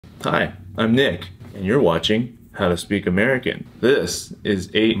Hi, I'm Nick, and you're watching How to Speak American. This is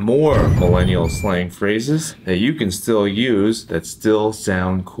 8 more millennial slang phrases that you can still use that still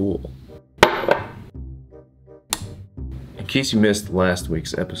sound cool. In case you missed last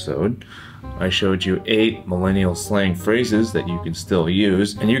week's episode, I showed you 8 millennial slang phrases that you can still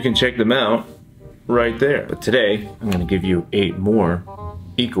use, and you can check them out right there. But today, I'm going to give you 8 more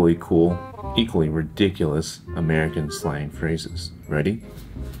equally cool, equally ridiculous American slang phrases. Ready?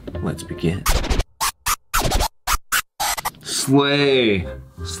 Let's begin. Slay.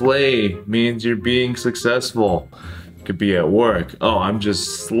 Slay means you're being successful. It could be at work. Oh, I'm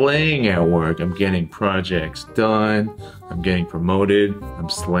just slaying at work. I'm getting projects done. I'm getting promoted. I'm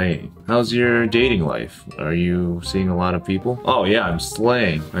slaying. How's your dating life? Are you seeing a lot of people? Oh yeah, I'm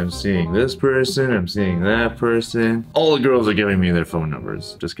slaying. I'm seeing this person. I'm seeing that person. All the girls are giving me their phone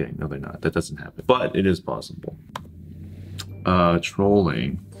numbers. Just kidding. No, they're not. That doesn't happen. But it is possible.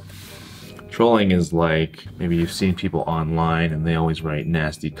 Trolling. Trolling is like, maybe you've seen people online and they always write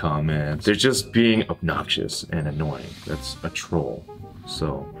nasty comments. They're just being obnoxious and annoying. That's a troll.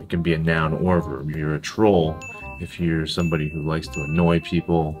 So it can be a noun or a verb. You're a troll if you're somebody who likes to annoy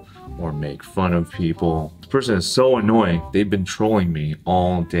people or make fun of people. This person is so annoying, they've been trolling me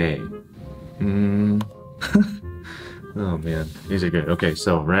all day. Oh man, these are good. Okay,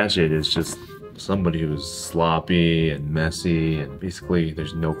 so ratchet is just somebody who's sloppy and messy, and basically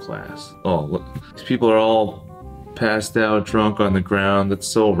there's no class. Oh, look, these people are all passed out, drunk on the ground. That's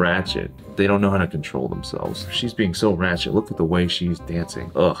so ratchet. They don't know how to control themselves. She's being so ratchet. Look at the way she's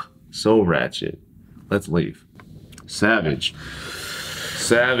dancing. Ugh, so ratchet. Let's leave. Savage.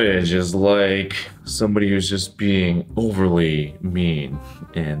 Savage is like somebody who's just being overly mean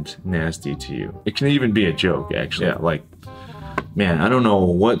and nasty to you. It can even be a joke, actually. Yeah, like, man, I don't know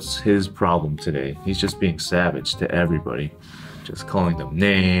what's his problem today. He's just being savage to everybody. Just calling them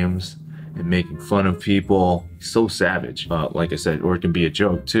names and making fun of people. He's so savage. Like I said, or it can be a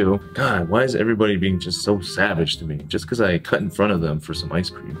joke too. God, why is everybody being just so savage to me? Just because I cut in front of them for some ice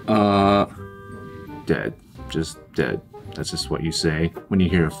cream. Dead. Just dead. That's just what you say when you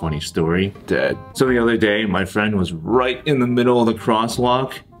hear a funny story. Dead. So the other day, my friend was right in the middle of the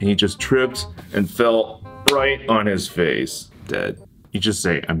crosswalk and he just tripped and fell right on his face. Dead. You just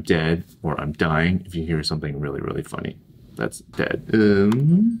say, I'm dead, or I'm dying, if you hear something really, really funny. That's dead.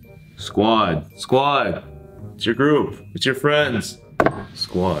 Squad. Squad. It's your group. It's your friends.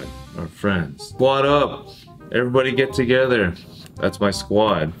 Squad. Our friends. Squad up. Everybody get together. That's my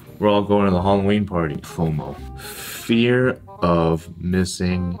squad. We're all going to the Halloween party. FOMO. Fear of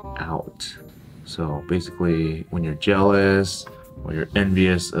missing out. So basically, when you're jealous, or you're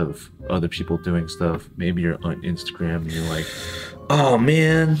envious of other people doing stuff. Maybe you're on Instagram and you're like, oh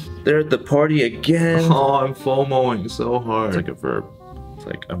man, they're at the party again. Oh, I'm FOMOing so hard. It's like a verb. It's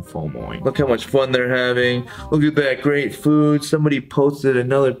like, I'm FOMOing. Look how much fun they're having. Look at that great food. Somebody posted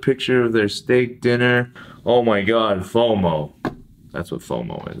another picture of their steak dinner. Oh my God, FOMO. That's what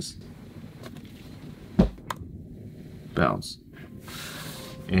FOMO is. Bounce.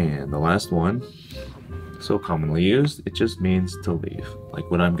 And the last one, so commonly used, it just means to leave.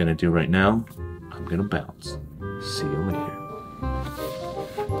 Like what I'm gonna do right now, I'm gonna bounce. See you